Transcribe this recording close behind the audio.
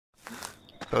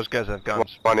Those guys have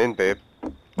guns. Come on in, babe.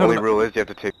 Only rule is you have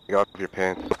to take off your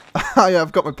pants. Yeah,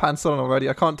 I've got my pants on already.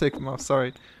 I can't take them off.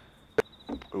 Sorry.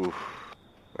 Oof.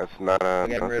 That's not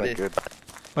good.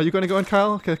 Are you going to go in,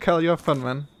 Kyle? Okay, Kyle, you have fun,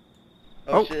 man.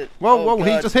 Oh shit. Whoa, oh, whoa, God.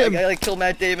 he just hit him. I gotta kill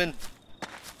Matt Damon.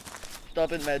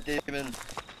 Stop it, Matt Damon.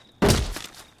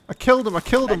 I killed him. Matt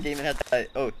Damon had to die.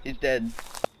 Oh, he's dead.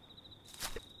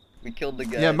 We killed the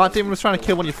guy. Yeah, Matt Damon was trying to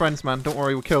kill one of your friends, man. Don't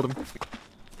worry, we killed him.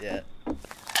 Yeah.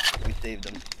 We saved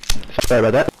him. Sorry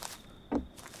about that.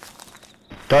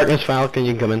 Darkness Falcon,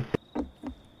 you can come in.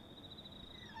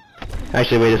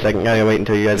 Actually, wait a second. I gotta wait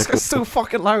until you guys are It's so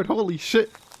fucking loud. Holy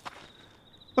shit.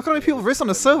 Look how many people there is on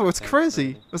the server. It's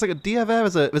crazy. There's like a deer there.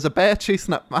 There's a bear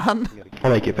chasing that man.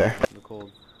 I'll make you fair.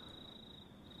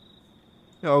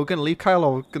 Yo, we're gonna leave Kyle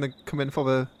or we're gonna come in for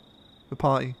the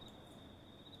party.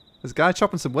 There's a guy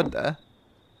chopping some wood there.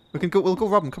 We'll go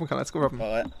rob him. Come on, Kyle, let's go rob him.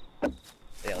 Alright.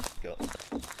 Yeah, let's go.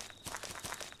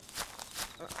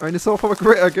 I mean, it's all for a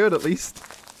greater good, at least.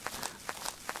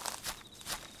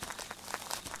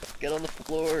 Get on the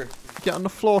floor. Get on the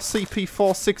floor,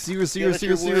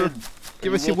 CP460000.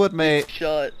 Give us your wood, mate.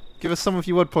 Shot. Give us some of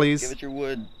your wood, please. Give us your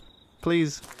wood.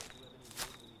 Please.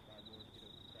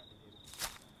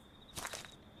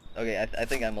 Okay, I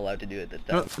think I'm allowed to do it this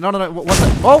time. No. What's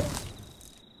that? Oh!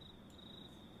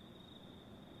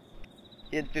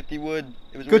 He had 50 wood.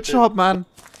 It was Good job, man.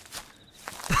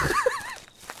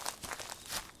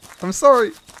 I'm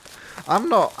sorry.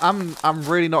 I'm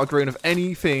really not agreeing with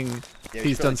anything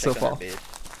he's done so far.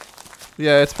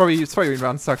 Yeah, it's probably been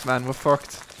ransacked, man. We're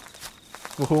fucked.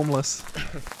 We're homeless.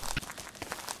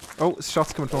 Oh,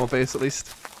 shots coming from our base at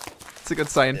least. It's a good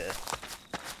sign. Yeah.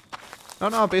 Oh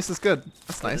no, our base is good.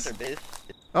 That's nice. Is this our base?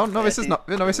 Oh no, this is not.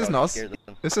 No, this is Nos.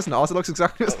 This is Nos. It looks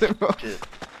exactly the same.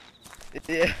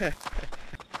 Yeah.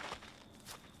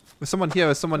 There's someone here.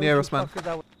 There's someone near us, man.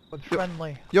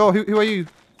 Friendly. Yo, who are you?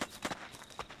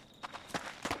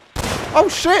 Oh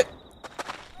shit!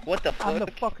 What the fuck? I'm the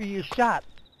fucker you shot.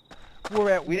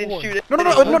 We're at We war. didn't shoot it. No,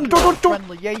 don't.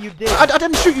 Friendly. Yeah, you did. I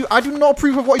didn't shoot you. I do not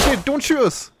approve of what you did. Don't shoot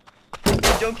us.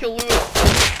 Don't kill Lewis.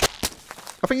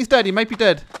 I think he's dead. He might be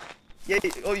dead. Yeah.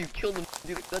 Oh, you killed him,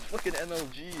 dude. That's fucking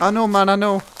MLG. I know, man. I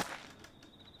know.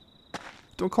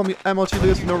 Don't call me MLG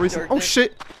Lewis for no reason. Oh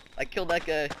shit! I killed that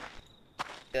guy.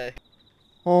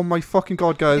 Oh my fucking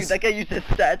god, guys. Dude, that guy used a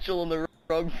satchel in the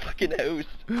wrong fucking house.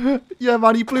 Yeah,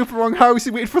 man. He blew up the wrong house.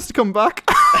 He waited for us to come back.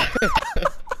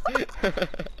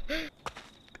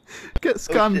 Get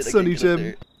scammed, shit, Sonny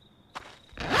Jim.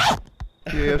 Yeah,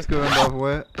 let's go around the other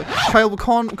way. Kyle, we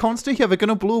can't stay here. They're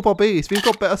gonna blow up our base. We've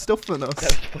got better stuff than us.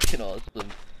 That was fucking awesome.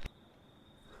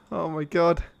 Oh my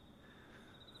god.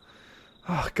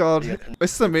 Oh god.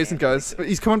 This is amazing, guys.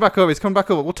 He's coming back over.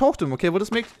 We'll talk to him, okay? We'll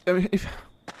just make... I mean,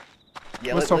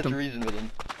 Yeah, let's let's reason with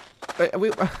him.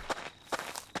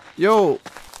 Yo.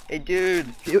 Hey,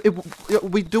 dude.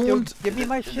 We don't... Dude, give me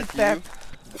my shit back.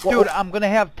 Dude, I'm gonna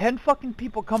have 10 fucking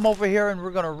people come over here and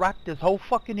we're gonna rock this whole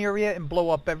fucking area and blow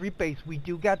up every base. We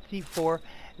do got C4.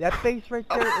 That base right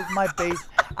there is my base.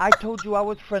 I told you I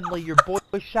was friendly. Your boy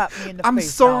shot me in the face. I'm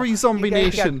sorry, now. Zombie You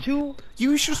guys Nation. got two.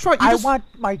 You should try... I want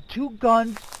my 2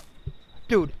 guns.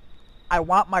 Dude, I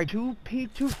want my 2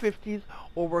 P250s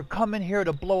or we're coming here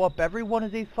to blow up every one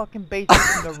of these fucking bases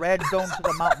from the red zone to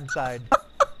the mountainside.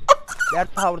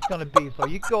 That's how it's gonna be. So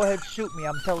you go ahead and shoot me.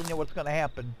 I'm telling you what's gonna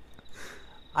happen.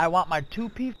 I want my 2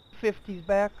 P50s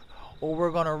back, or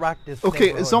we're gonna rock this.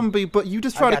 Okay, Zombie, but you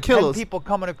just try to kill us. 10 people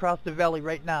coming across the valley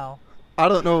right now. I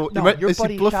don't know. No, your is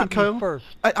buddy he bluffing, shot me Kyle? first.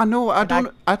 I know. I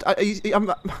don't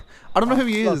know who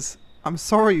he is. I'm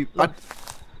sorry. Look,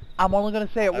 I'm only gonna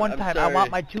say it one time. sorry. I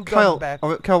want my 2 Kyle, guns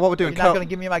back. Kyle, what we're doing? You're Kyle, not gonna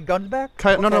give me my guns back?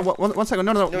 Kyle, okay. no, one second.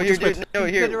 No. No, We'll here, just wait. dude. No,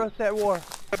 Consider here. us at war.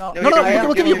 No,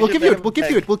 we'll give you it.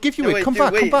 We'll give you it. Come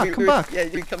back. Yeah,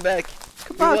 you come back.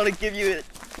 Come We back. want to give you it.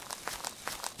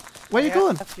 Where are you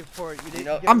going? I asked you for it. You didn't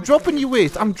know, give I'm it to dropping me. you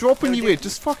it. I'm dropping No, you dude, it.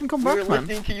 Just fucking come We were back, man.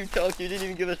 listening to you talk. You didn't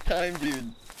even give us time,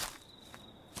 dude.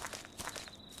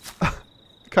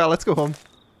 Kyle, let's go home.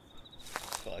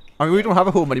 Fuck. I mean, we don't have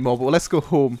a home anymore, but let's go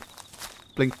home.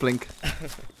 Blink, blink.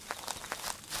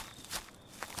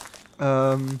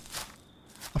 I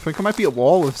think I might be at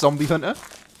war with Zombie Hunter.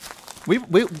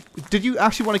 Did you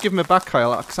actually want to give him it back,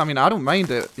 Kyle? Because I mean, I don't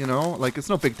mind it. You know, like it's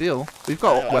no big deal. We've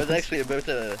got I weapons. was actually about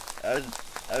to.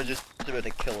 I was just about to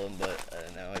kill him, but I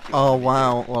don't know. Oh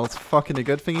wow! Well, it's fucking a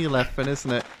good thing you left, then,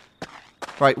 isn't it?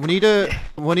 Right, we need to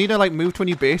like move to a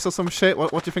new base or some shit. What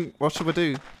do you think? What should we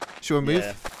do? Should we move?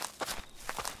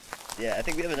 Yeah, I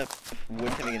think we have enough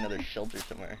wood to make another shelter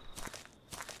somewhere.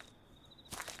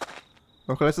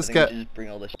 Okay, let's I just think get. we should just bring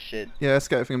all this shit. Yeah, let's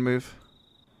get everything and move.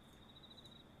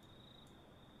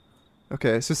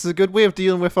 Okay, so this is a good way of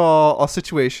dealing with our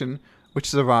situation,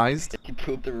 which has arised. You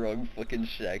pooped the wrong fucking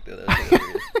shack though. That was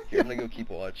hilarious. Here, I'm gonna go keep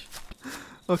watch.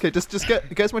 Okay, just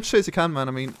get as much shit as you can, man.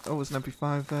 I mean, oh, there's an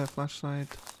MP5 there,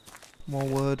 flashlight, more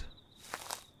wood.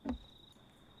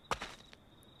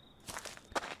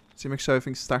 So make sure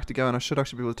everything's stacked together, and I should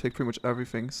actually be able to take pretty much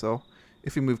everything. So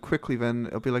if we move quickly, then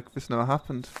it'll be like this never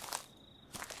happened.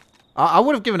 I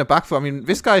would have given it back for. I mean,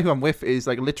 this guy who I'm with is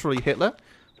like literally Hitler,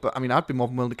 but I mean, I'd be more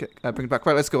than willing to bring it back.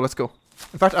 Right, let's go.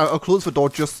 In fact, I'll close the door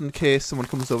just in case someone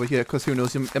comes over here, because who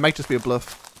knows? It might just be a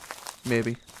bluff,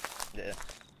 maybe. Yeah.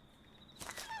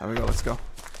 There we go. Let's go.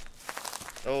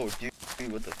 Oh,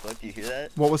 dude, what the fuck? Do you hear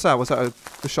that? What was that? Was that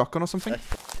a shotgun or something? A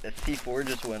C4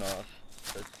 just went off.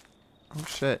 Oh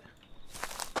shit.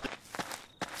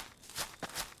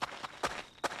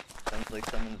 Sounds like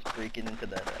someone's breaking into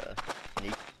that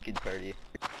naked party.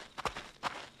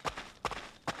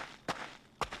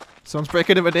 Someone's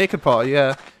breaking into a naked party,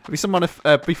 yeah.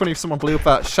 It'd be funny if someone blew up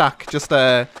that shack just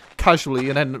casually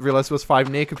and then realised there was 5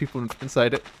 naked people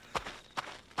inside it.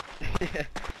 Yeah.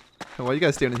 Oh, what are you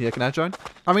guys doing in here? Can I join?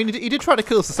 I mean, he did try to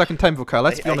kill us the second time, Vocal.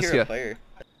 Let's be honest here. I hear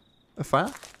a fire. A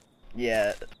fire?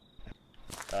 Yeah.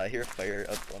 I hear a fire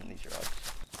up on these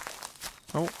rocks.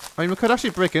 Oh, I mean, we could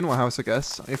actually break into a house, I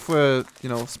guess. If we're,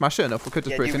 smash it enough, we could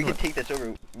just break dude, into we can take this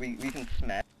over. We can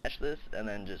smash this and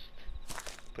then just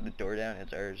put the door down.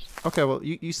 It's ours. Okay, well,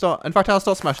 you start. In fact, I'll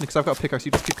start smashing because I've got a pickaxe.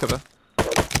 You just keep cover.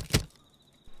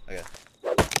 Okay.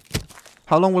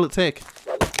 How long will it take?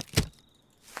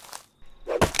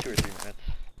 2 or 3 minutes.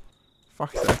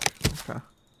 Fuck's sake. Okay.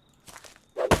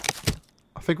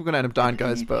 I think we're gonna end up dying,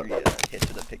 guys, but... 83 hits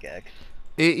with a pickaxe.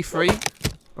 83? If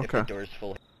Okay. the door's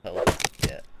full health.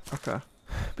 Yeah. Okay.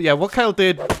 But yeah, what Kyle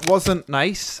did wasn't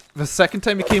nice. The second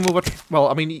time he came over... Well,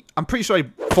 I mean, I'm pretty sure he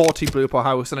thought he blew up our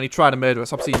house, and then he tried to murder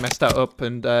us. Obviously, he messed that up,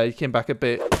 and he came back a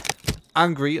bit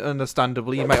angry,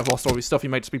 understandably. He might have lost all his stuff. He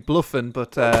might just be bluffing,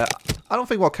 but I don't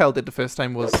think what Kyle did the first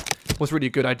time was really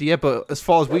a good idea. But as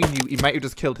far as we knew, he might have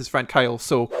just killed his friend Kyle,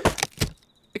 so...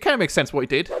 It kind of makes sense what he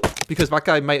did, because that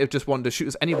guy might have just wanted to shoot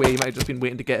us anyway. He might have just been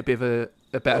waiting to get a bit of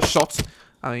a better shot.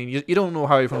 I mean, you don't know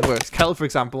how everyone works. Kel, for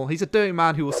example, he's a dirty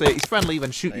man who will say he's friendly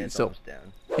then shoot you, so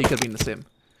he could have been the same.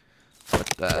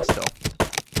 But still.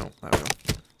 Oh, there we go.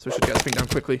 So we should get this thing down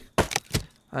quickly.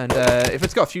 And if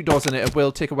it's got a few doors in it, it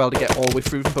will take a while to get all the way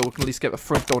through them, but we can at least get the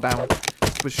front door down,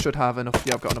 which should have enough.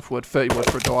 Yeah, I've got enough wood. 30 wood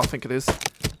for a door, I think it is.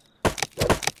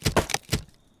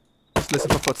 Just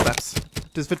listen for footsteps.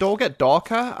 Does the door get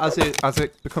darker as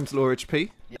it becomes lower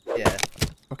HP? Yeah.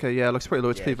 Okay, yeah, it looks pretty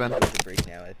low HP then. It's to break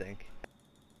now, I think.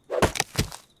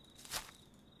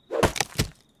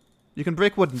 You can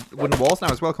break wooden walls now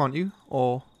as well, can't you?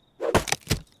 Or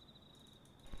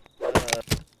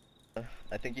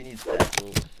I think you need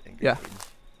satchels and yeah. grenades.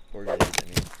 Or grenades, I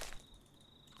mean.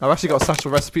 I've actually got a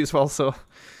satchel recipe as well, so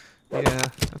yeah,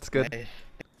 that's good. Nice.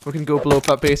 We can go blow up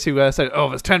that base who said, "Oh,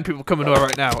 there's 10 people coming over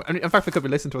right now." And in fact, they could be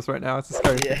listening to us right now. It's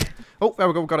scary. Yeah. Oh, there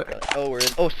we go. We got it. Oh, we're in.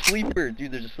 Oh, sleeper,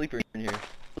 dude. There's a sleeper in here.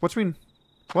 What do you mean?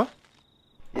 What?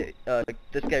 Yeah.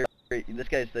 This guy. This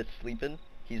guy's that's sleeping.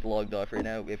 He's logged off right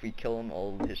now. If we kill him,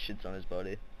 all his shit's on his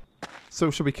body. So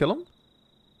should we kill him?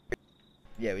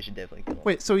 Yeah, we should definitely kill him.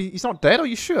 Wait, so he's not dead? Are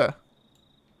you sure?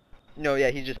 No, yeah,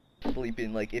 he's just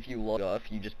sleeping. Like if you log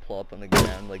off, you just plop on the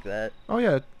ground like that. Oh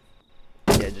yeah.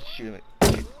 Yeah, just shoot him.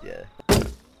 Yeah.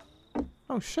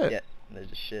 Oh shit. Yeah, there's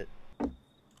just shit.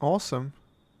 Awesome.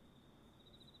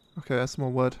 Okay, that's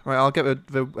more wood. Right, I'll get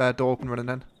the door open running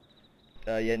then.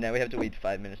 Yeah, now we have to wait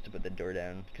 5 minutes to put the door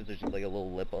down because there's like a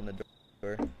little lip on the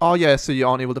door. Oh yeah, so you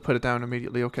aren't able to put it down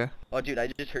immediately. Okay. Oh, dude, I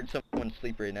just heard someone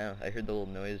sleep right now. I heard the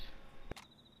little noise.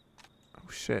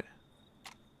 Oh shit.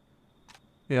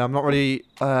 Yeah, I'm not really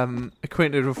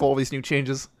acquainted with all these new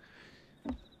changes.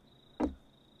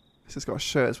 This has got a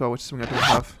shirt as well, which is something I don't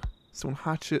have. Stone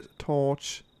hatchet,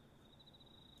 torch.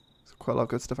 There's quite a lot of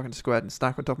good stuff I can just go ahead and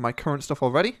stack on top of my current stuff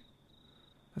already.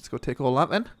 Let's go take all that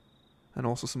then. And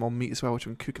also some more meat as well, which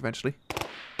we can cook eventually. Oh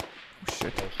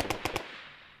shit. Oh, shit.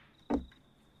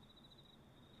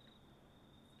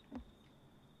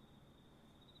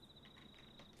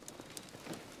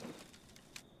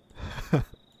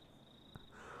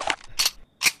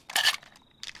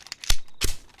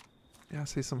 Yeah, I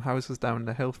see some houses down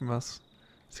the hill from us.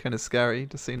 It's kind of scary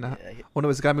just seeing that. Yeah, Oh no,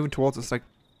 there's a guy moving towards us. Like,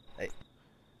 hey.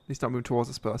 He's not moving towards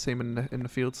us, but I see him in the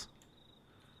fields.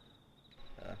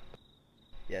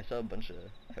 Yeah, I saw a bunch of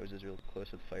houses real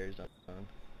close with fires on.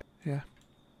 Yeah. I'm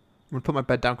gonna put my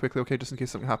bed down quickly, okay, just in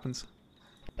case something happens.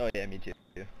 Oh yeah, me too.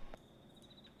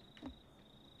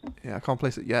 Yeah, I can't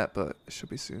place it yet, but it should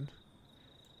be soon.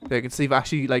 Yeah, you can see they've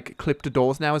actually like clipped the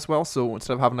doors now as well. So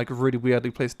instead of having like really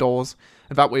weirdly placed doors,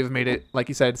 and that way they've made it like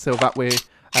you said. So that way,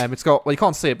 it's got you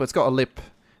can't see it, but it's got a lip.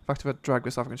 In fact, if I drag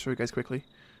this off, I can show you guys quickly.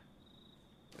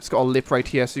 It's got a lip right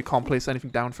here, so you can't place anything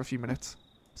down for a few minutes.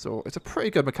 So it's a pretty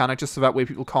good mechanic, just so that way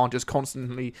people can't just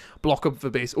constantly block up the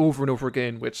base over and over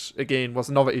again, which again was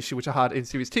another issue which I had in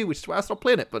Series 2, which is why I stopped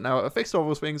playing it. But now I fixed all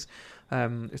those things.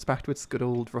 It's back to its good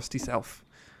old rusty self.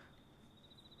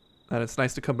 And it's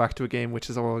nice to come back to a game which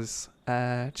has always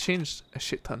changed a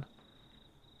shit ton.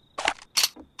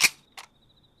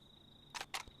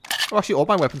 Oh, actually all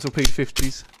my weapons are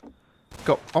P50s.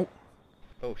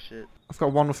 Oh shit. I've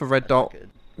got one with a red dot, Good.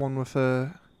 one with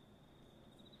a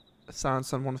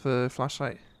silence and one with a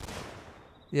flashlight.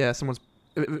 Yeah, someone's...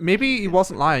 Maybe he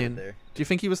wasn't lying. There. Do you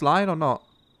think he was lying or not?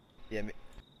 Yeah,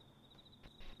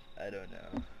 I don't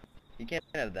know. He can't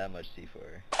have that much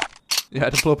C4. Yeah,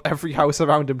 to blow up every house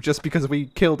around him just because we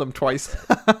killed him twice.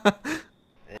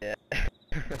 Yeah.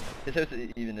 His house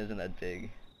even isn't that big.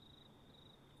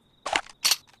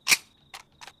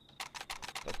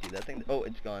 Fuck dude, that thing... Oh,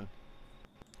 it's gone.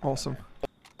 Awesome.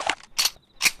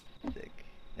 Sick.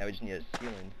 Now we just need a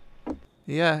ceiling.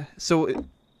 Yeah, so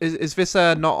is this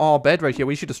not our bed right here?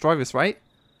 We should destroy this, right?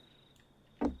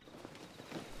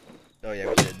 Oh yeah,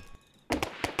 we should.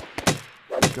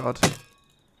 God.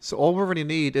 So all we really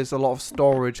need is a lot of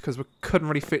storage because we couldn't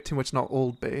really fit too much in our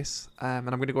old base. And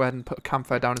I'm going to go ahead and put a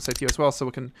campfire down inside here as well so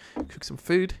we can cook some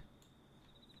food.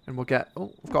 And we'll get...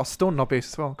 Oh, we've got a stone in our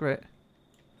base as well. Great.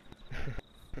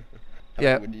 How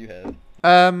Yeah. much wood do you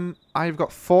have? I've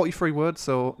got 43 wood,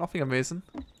 so nothing amazing.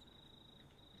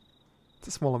 It's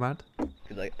a small amount.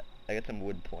 Because I got some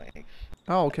wood planks.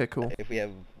 Oh, okay, cool. If we have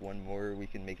one more, we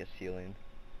can make a ceiling.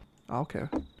 Okay.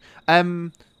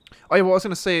 Oh yeah, what I was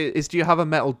gonna say is, do you have a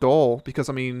metal door? Because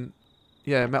I mean,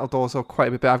 yeah, metal doors are quite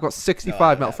a bit better. I've got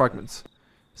 65 metal fragments,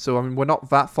 so I mean we're not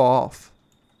that far off.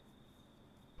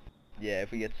 Yeah,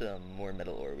 if we get some more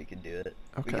metal ore, we could do it.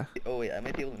 Okay. Oh wait, I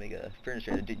might be able to make a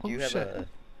furniture. Do you have shit.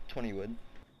 20 wood?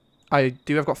 I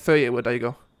do. I've got 38 wood. There you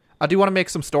go. I do want to make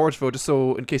some storage though, just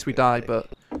so in case we die. But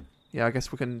yeah, I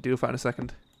guess we can deal with that in a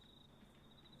second.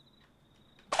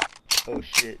 Oh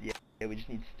shit! Yeah, we just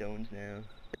need stones now.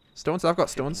 Stones. I've got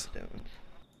stones. Stones.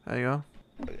 There you go.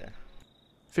 Okay.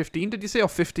 15? Did you say, or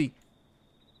 50?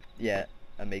 Yeah,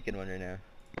 I'm making one right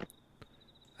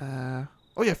now.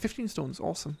 Oh yeah, 15 stones.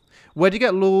 Awesome. Where do you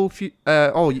get low?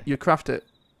 Oh, you craft it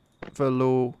for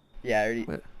low. Yeah,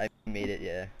 Wait. I made it.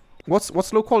 Yeah.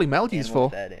 What's low quality metal used for?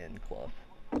 That and cloth.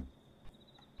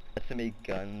 That's to make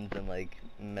guns and like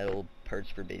metal parts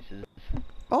for bases.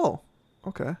 Oh,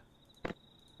 okay.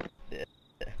 Yeah.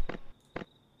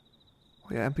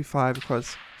 Oh yeah, MP5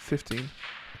 requires 15.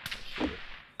 Shit.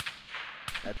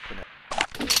 That's enough.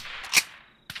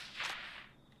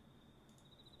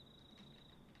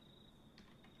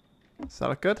 Does that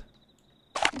look good?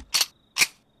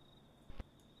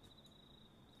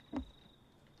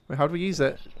 Wait, how do we use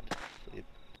it? Just went to sleep.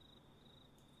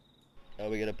 Oh,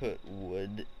 we gotta put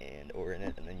wood and ore in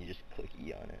it, and then you just click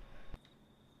E on it.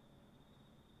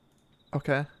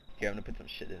 Okay. Here, I'm gonna put some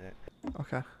shit in it.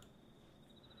 Okay.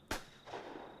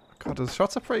 God, those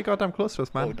shots are pretty goddamn close to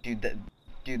us, man. Oh,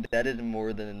 dude, that is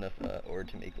more than enough ore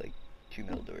to make like 2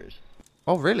 metal doors.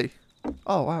 Oh, really?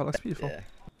 Oh, wow, that's beautiful.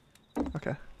 Yeah.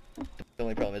 Okay. The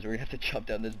only problem is we're gonna have to chop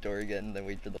down this door again, and then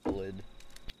wait for the lid.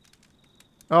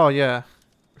 Oh, yeah.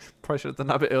 Probably should have done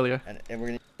that a bit earlier. And we're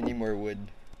gonna need more wood.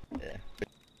 Yeah.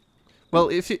 Well,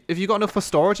 if you got enough for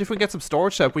storage, if we can get some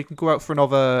storage set, we can go out for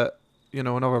another, you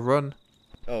know, another run.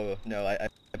 Oh no, I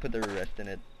put the rest in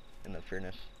it in the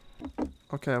furnace.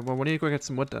 Okay, well, we need to go get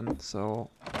some wood then, so...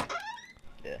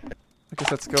 Yeah. I guess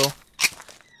let's go.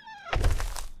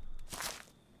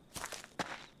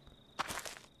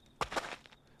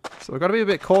 So we've got to be a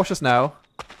bit cautious now.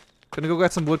 Gonna go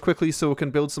get some wood quickly so we can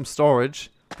build some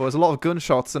storage. But there's a lot of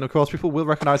gunshots, and of course people will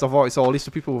recognize our voice, or at least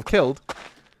the people we've killed.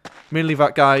 Mainly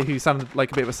that guy who sounded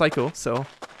like a bit of a psycho, so...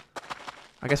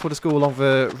 I guess we'll just go along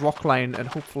the rock line and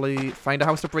hopefully find a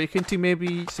house to break into,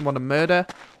 maybe someone to murder,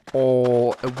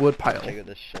 or a wood pile. Check out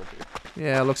this shelter.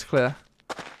 Yeah, it looks clear.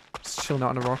 Just chilling out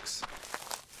on the rocks.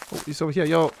 Oh, he's over here.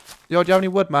 Yo, do you have any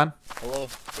wood, man? Hello,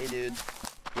 hey dude.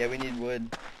 Yeah, we need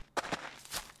wood.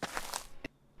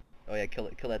 Oh yeah, kill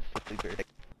that sleeper.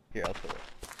 Here, I'll kill it.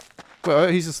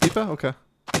 Wait, he's a sleeper? Okay.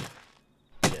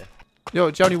 Yeah. Yo,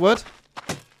 do you have any wood?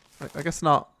 I guess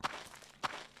not.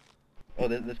 Oh,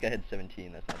 this guy had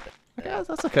 17. That's not bad. Yeah,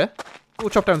 that's okay.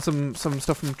 We'll chop down some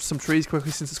stuff from some trees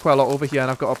quickly since it's quite a lot over here, and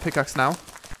I've got a pickaxe now.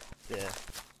 Yeah.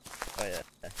 Oh yeah.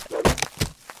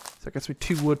 So That gets me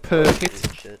 2 wood per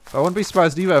hit. Shit. I wouldn't be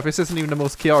surprised either if this isn't even the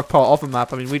most chaotic part of the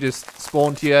map. I mean, we just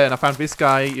spawned here and I found this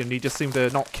guy and he just seemed to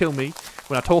not kill me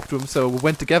when I talked to him, so we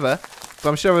went together. But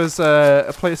I'm sure there's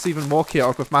a place even more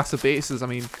chaotic with massive bases. I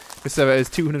mean, this server is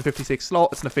 256 slot,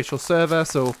 it's an official server,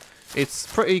 so it's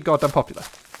pretty goddamn popular.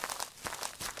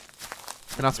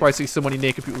 And that's why I see so many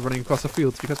naked people running across the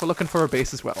fields, because we're looking for a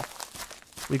base as well.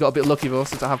 We got a bit lucky though,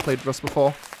 since I have played Rust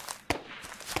before.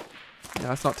 Yeah,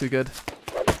 that's not too good.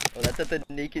 Oh, that's at the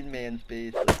naked man's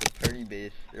base, that's the party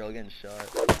base. They're all getting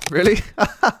shot. Really?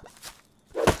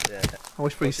 Yeah. I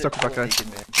wish we stuck with that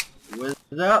guy.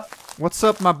 What's up? What's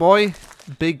up, my boy?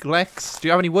 Big Lex. Do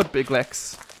you have any wood, Big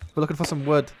Lex? We're looking for some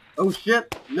wood. Oh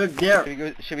shit! Look there.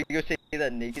 Should we go see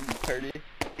that naked party?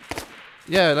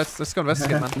 Yeah, let's go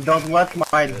investigate, man. Don't watch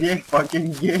my dick,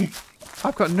 fucking gay.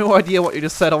 I've got no idea what you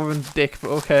just said other than dick, but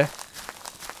okay.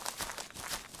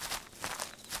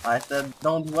 I said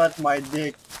don't watch my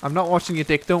dick. I'm not watching your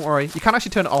dick, don't worry. You can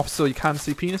actually turn it off so you can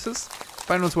see penises. If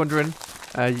anyone's wondering,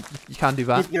 you can do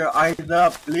that. Keep your eyes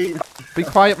up, please. Be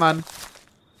quiet, man.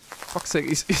 Fuck's sake,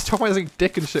 he's talking about his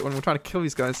dick and shit when we're trying to kill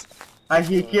these guys.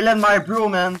 He killing my bro,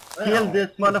 man. Kill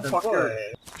this motherfucker.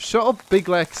 Shut up, Big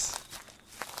Lex.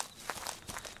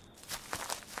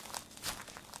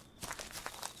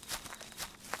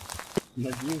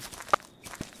 Not you.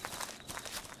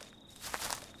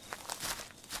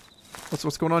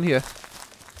 What's going on here?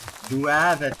 Do I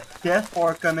have a test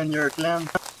for come in your clan?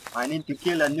 I need to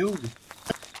kill a noob.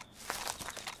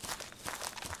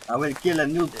 I will kill a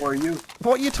noob for you.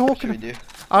 What are you talking What should we do?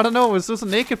 I don't know, it's those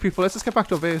naked people. Let's just get back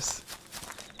to our base.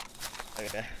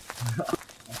 Okay.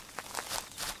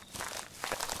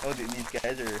 Oh, dude, these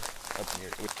guys are up near.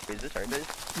 Wait, is this our base?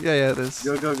 Yeah, it is.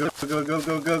 Go, go, go, go, go,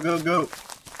 go, go, go,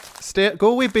 go.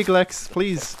 Go away, Big Lex,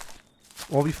 please.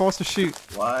 Or we'll be forced to shoot.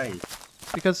 Why?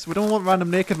 Because we don't want random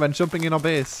naked men jumping in our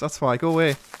base. That's why. Go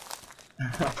away.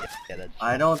 Yeah, that's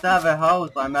I don't have a house.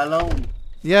 I'm alone.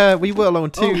 Yeah, we were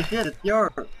alone too. Oh shit, it's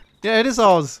yours. Yeah, it is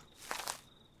ours.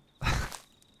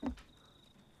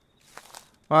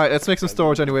 Alright, let's make some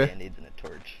storage anyway. Band-aids and a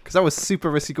torch. Because that was super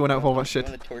risky going out with all that shit.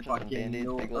 You want a torch and some Fucking band-aids,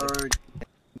 no big lad? urge.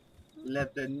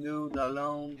 Let the noob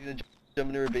alone. He's gonna jump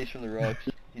into our base from the rocks.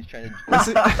 He's trying to. Is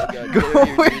it- Oh, God, Go get out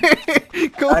of away! here,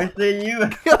 dude. Go I see you.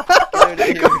 Get out of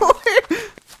here. Go away!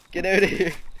 Get out of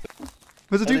here.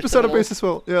 There's a Oh, dude there's beside our someone base as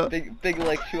well. Yeah. Big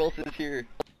Lex, who else is here?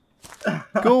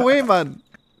 Go away, man.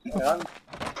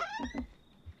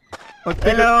 Like,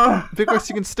 Hello. Big Lex,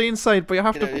 you can stay inside, but you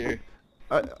have Get out of to. here.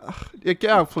 Yeah, get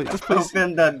out, please. Just please.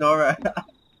 Open the door.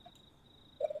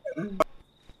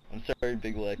 I'm sorry,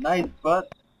 Big Lex. Nice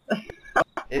butt.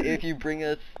 If you bring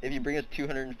us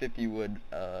 250 wood,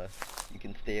 you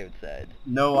can stay outside.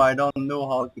 No, I don't know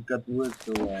how to cut wood,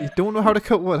 so You don't know how to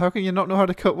cut wood. How can you not know how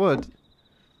to cut wood?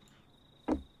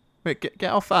 Wait, get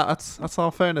off that. That's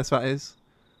all fairness. That is.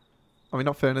 I mean,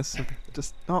 not fairness.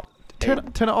 Just not turn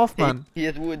it off, Hey, man. he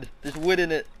has wood. There's wood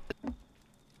in it.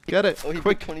 Get it Oh, he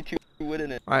quick. put 22 wood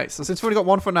in it. Alright, so since we've only got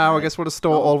one for now, I guess we'll just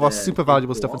store all of our Okay, super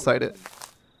valuable stuff inside it.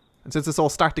 And since it's all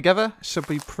stacked together, it should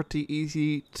be pretty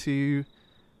easy to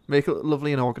make it look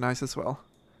lovely and organised as well.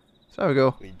 So there we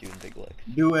go. What are you doing, Big Lex?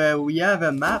 Do we have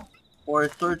a map for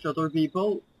search other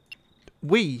people?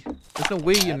 There's no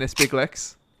we in this, Big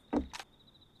Lex.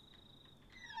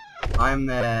 I'm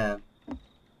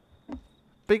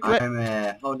Big Lex.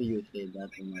 how do you say that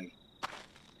in my...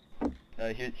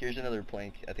 Here's another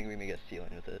plank. I think we may get ceiling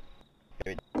with it.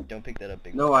 Wait, don't pick that up,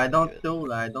 Big No, Lex. I don't Do it.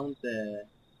 steal,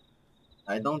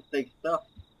 I don't take stuff.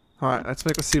 Alright, let's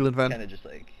make a ceiling then. Kinda just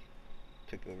like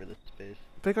took over the space.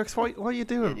 Big Lex, what are you Yeah,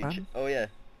 doing, dude, man? oh yeah,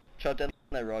 chop down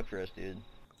that rock for us, dude.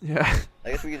 Yeah.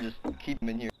 I guess we can just keep him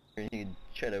in here and you can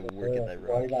try to work at that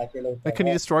rock. Wait, can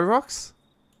you destroy rocks?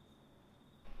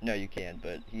 No, you can,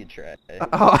 but he could try.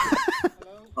 Oh.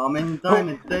 How many time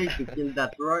it takes to kill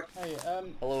that rock? Hey,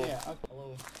 Hello. yeah, okay,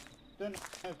 hello. Don't know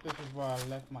if this is where I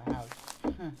left my house.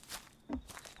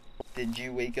 Did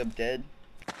you wake up dead?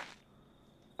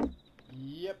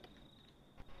 Yep.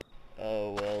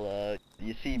 Oh, well,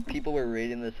 you see, people were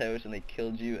raiding this house and they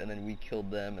killed you, and then we killed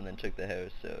them and then took the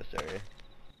house, so sorry.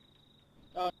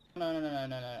 Oh, no.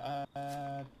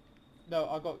 No,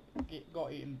 I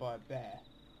got eaten by a bear.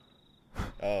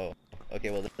 Oh, okay,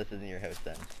 well, this isn't your house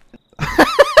then.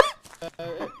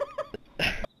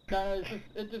 No,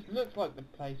 it just looks like the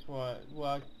place where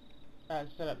I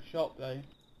set up shop, though.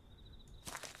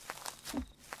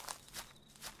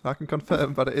 I can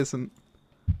confirm, but it isn't.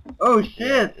 Oh Yeah,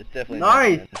 shit! it's definitely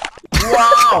Nice! not,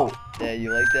 Wow! man. Yeah,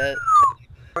 you like that?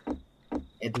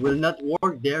 It will not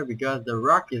work there because the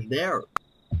rock is there.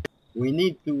 We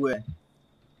need to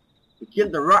kill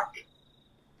the rock.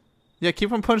 Yeah,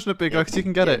 keep on punching it big, because you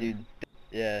can get yeah, it. Dude.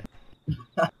 Yeah.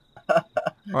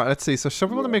 Alright, let's see. So should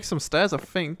we want to make some stairs, I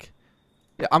think?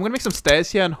 Yeah, I'm going to make some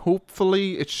stairs here, and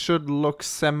hopefully it should look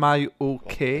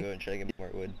semi-okay. Go and try to get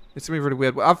more wood. It's going to be really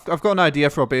weird. I've got an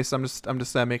idea for a base. I'm just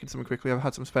making something quickly. I've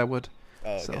had some spare wood.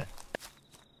 Oh, so. okay.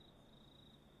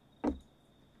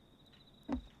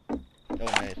 Oh,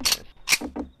 nice.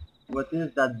 What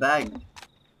is that bag?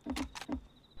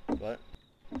 What?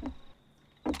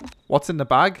 What's in the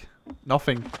bag?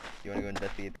 Nothing. You wanna go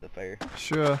investigate the fire?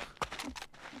 Sure.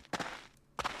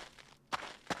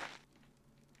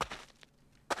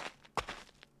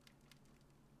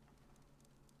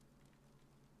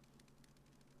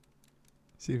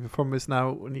 See, the problem is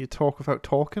now when you talk without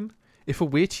talking. If we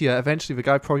wait here, eventually the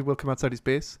guy probably will come outside his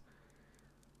base.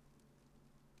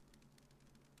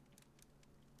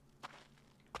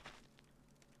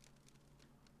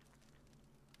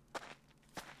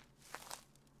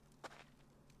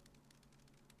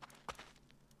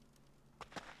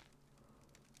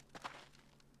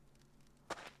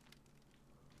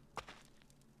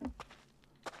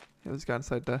 Yeah, there's a guy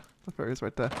inside there. There he is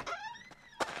right there.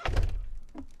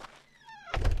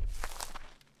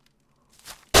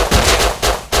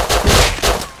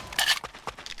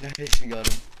 Nice, you got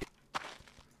him.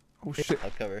 Oh shit. I'll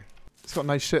cover. It's got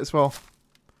nice shit as well.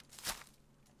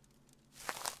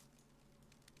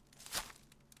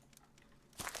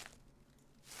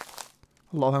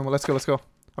 A lot of ammo. Let's go, let's go.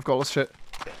 I've got all this shit.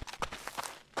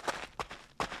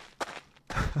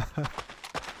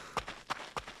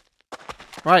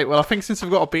 Right, well I think since we've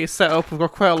got a base set up, we've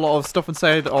got quite a lot of stuff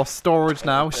inside our storage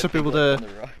now. We should be able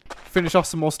to finish off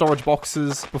some more storage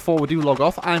boxes before we do log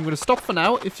off. I'm going to stop for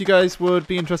now. If you guys would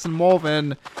be interested in more,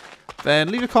 then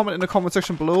leave a comment in the comment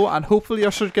section below, and hopefully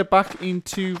I should get back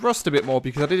into Rust a bit more,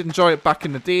 because I did enjoy it back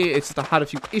in the day. It's just I had a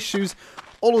few issues.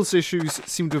 All those issues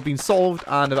seem to have been solved,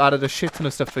 and I've added a shit ton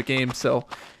of stuff to the game, so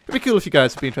it'd be cool if you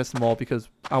guys would be interested in more, because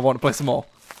I want to play some more.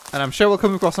 And I'm sure we'll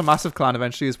come across a massive clan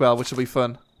eventually as well, which will be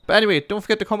fun. But anyway, don't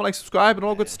forget to comment, like, subscribe, and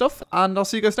all good stuff, and I'll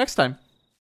see you guys next time.